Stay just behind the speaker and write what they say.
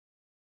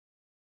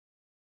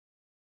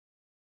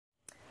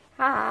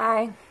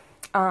Hi.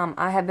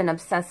 I have been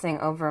obsessing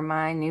over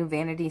my new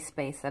vanity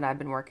space that I've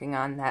been working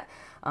on that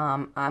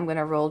I'm going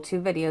to roll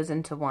 2 videos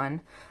into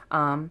one.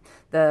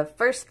 The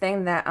first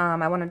thing that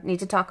I need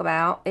to talk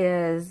about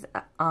is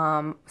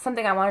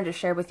something I wanted to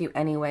share with you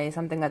anyway,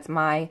 something that's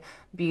my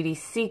beauty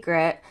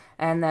secret,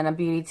 and then a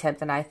beauty tip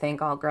that I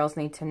think all girls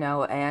need to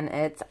know, and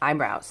it's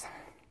eyebrows.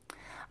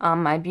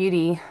 My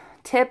beauty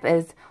tip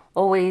is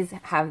always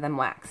have them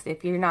waxed.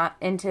 If you're not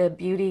into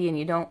beauty and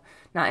if you're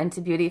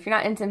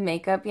not into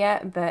makeup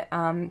yet, but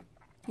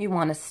you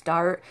want to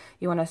start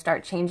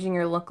changing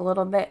your look a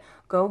little bit,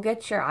 go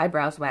get your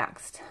eyebrows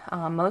waxed.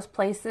 Most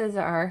places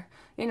are,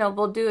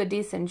 will do a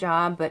decent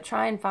job, but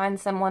try and find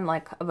someone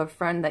like of a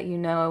friend that you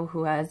know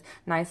who has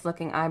nice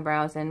looking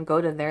eyebrows and go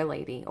to their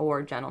lady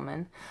or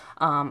gentleman.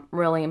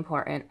 Really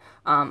important.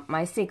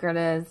 My secret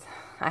is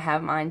I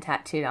have mine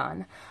tattooed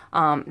on.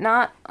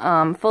 Not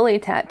fully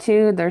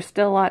tattooed. There's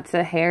still lots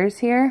of hairs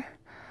here,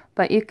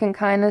 but you can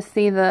kind of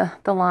see the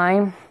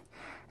line,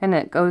 and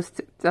it goes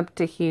up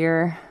to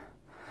here.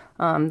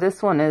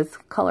 This one is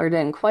colored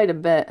in quite a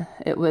bit.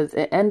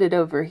 It ended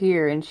over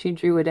here, and she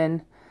drew it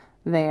in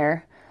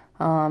there.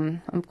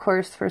 Of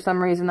course, for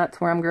some reason,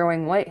 that's where I'm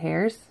growing white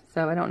hairs,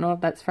 so I don't know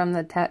if that's from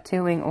the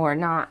tattooing or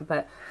not,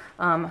 but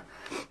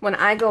when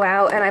I go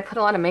out and I put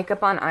a lot of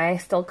makeup on, I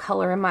still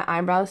color in my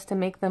eyebrows to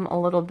make them a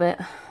little bit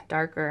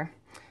darker.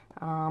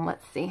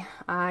 Let's see.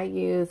 I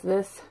use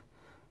this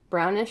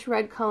brownish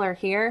red color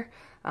here.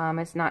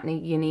 It's not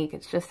Younique.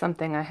 It's just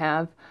something I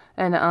have.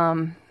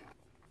 And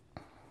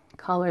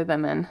color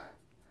them in.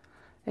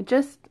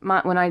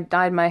 When I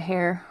dyed my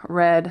hair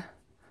red,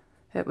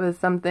 it was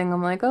something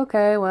I'm like,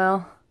 okay,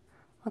 well,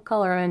 I'll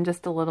color in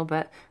just a little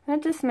bit. And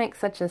it just makes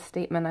such a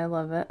statement. I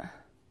love it.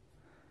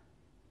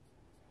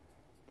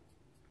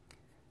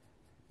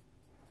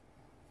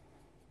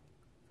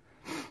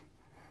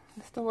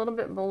 Just a little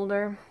bit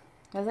bolder.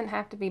 Doesn't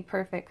have to be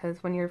perfect,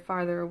 because when you're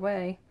farther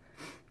away,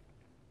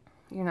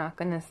 you're not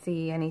going to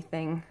see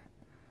anything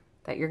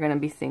that you're going to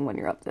be seeing when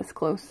you're up this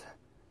close.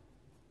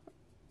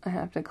 I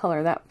have to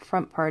color that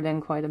front part in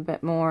quite a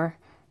bit more,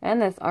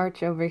 and this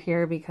arch over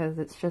here, because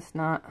it's just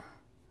not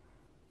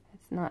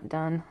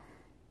done.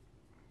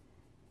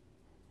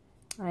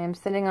 I am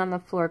sitting on the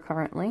floor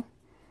currently.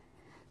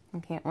 I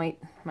can't wait.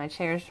 My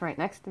chair's right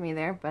next to me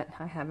there, but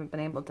I haven't been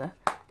able to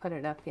put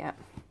it up yet.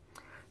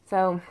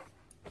 So,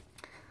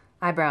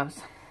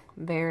 eyebrows,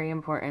 very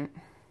important.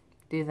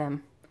 Do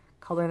them.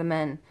 Color them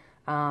in.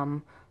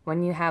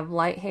 When you have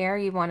light hair,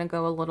 you want to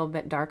go a little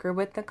bit darker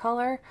with the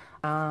color.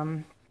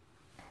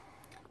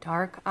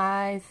 Dark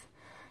eyes,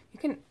 you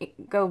can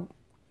go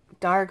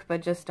dark,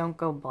 but just don't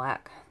go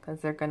black,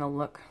 because they're going to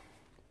look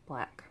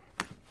black.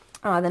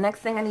 The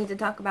next thing I need to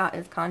talk about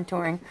is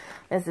contouring.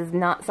 This is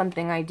not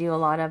something I do a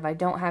lot of. I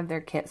don't have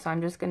their kit, so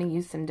I'm just going to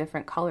use some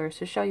different colors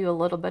to show you a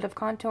little bit of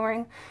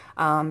contouring.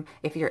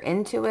 If you're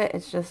into it,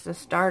 it's just a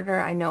starter.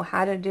 I know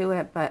how to do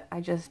it, but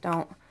I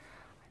don't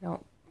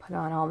put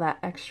on all that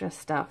extra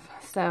stuff.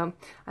 So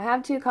I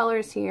have 2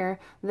 colors here.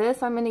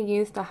 This I'm going to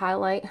use to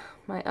highlight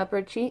my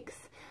upper cheeks,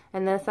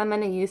 and this I'm going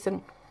to use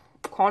some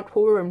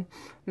contour and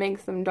make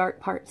some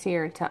dark parts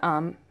here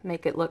to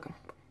make it look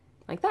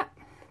like that.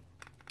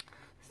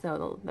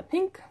 So the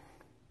pink,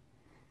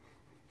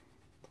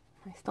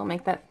 I still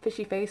make that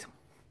fishy face.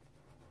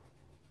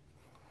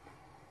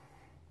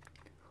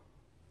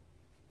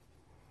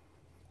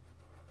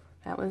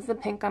 That was the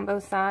pink on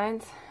both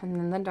sides, and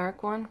then the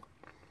dark one.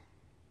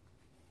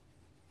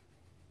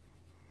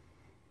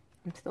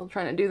 I'm still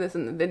trying to do this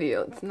in the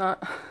video. It's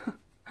not,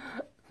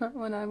 not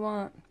what I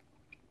want.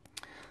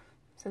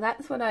 So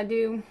that's what I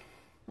do.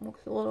 It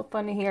looks a little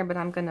funny here, but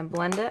I'm going to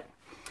blend it.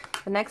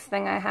 The next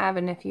thing I have,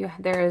 and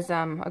there is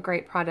a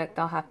great product,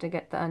 I'll have to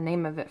get the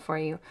name of it for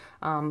you,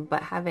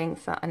 but having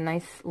a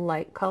nice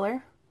light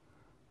color,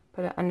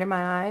 put it under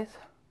my eyes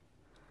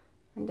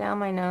and down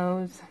my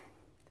nose.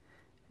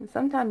 And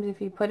sometimes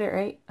if you put it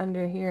right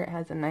under here, it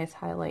has a nice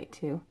highlight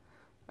too,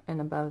 and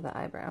above the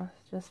eyebrows,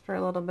 just for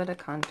a little bit of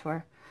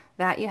contour.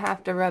 That you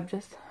have to rub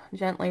just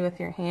gently with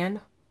your hand.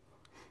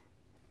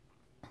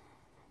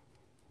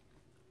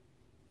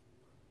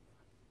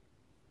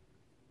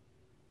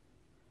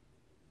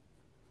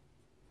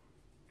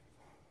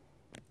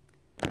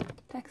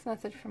 Text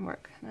message from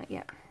work, not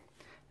yet.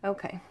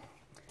 Okay,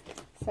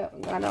 so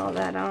got all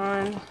that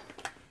on,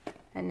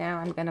 and now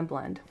I'm gonna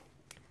blend.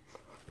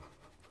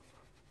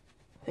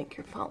 I think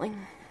you're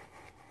falling.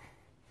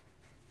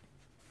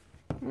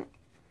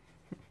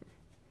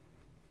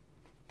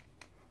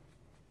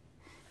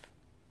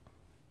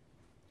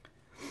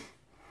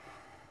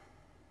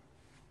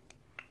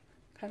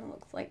 Kind of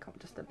looks like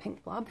just a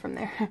pink blob from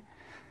there.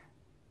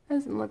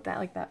 Doesn't look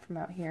like that from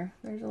out here.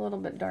 There's a little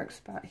bit dark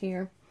spot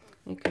here.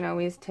 You can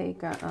always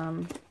take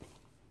a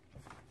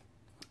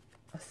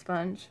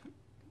sponge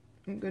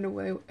and get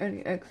away with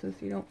any excess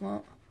you don't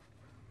want.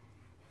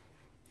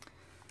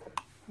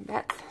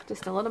 That's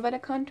just a little bit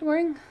of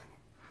contouring.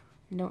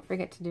 And don't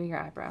forget to do your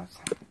eyebrows.